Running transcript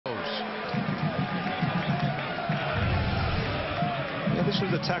This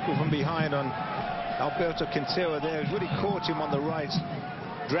was the tackle from behind on Alberto Quintero there. He really caught him on the right,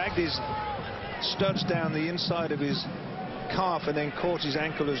 dragged his studs down the inside of his calf and then caught his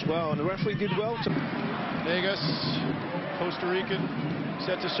ankle as well. And the referee did well to... Vegas, Costa Rican,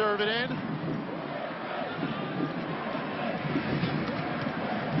 set to serve it in.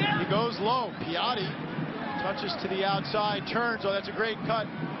 He goes low. Piatti touches to the outside, turns. Oh, that's a great cut.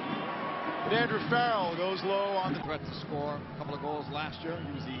 But Andrew Farrell goes low on the threat to score a couple of goals last year.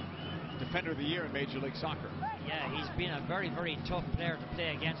 He was the defender of the year in Major League Soccer. Yeah, he's been a very, very tough player to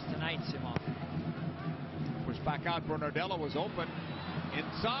play against tonight, Simon. Pushed back out. Bernardello was open.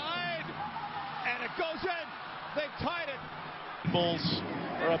 Inside. And it goes in. They've tied it. Bulls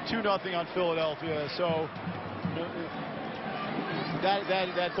are up 2-0 on Philadelphia. So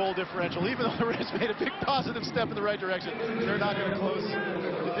that goal differential, even though the Reds made a big positive step in the right direction, they're not going to close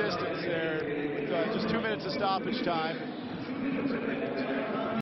the distance there. Just 2 minutes of stoppage time.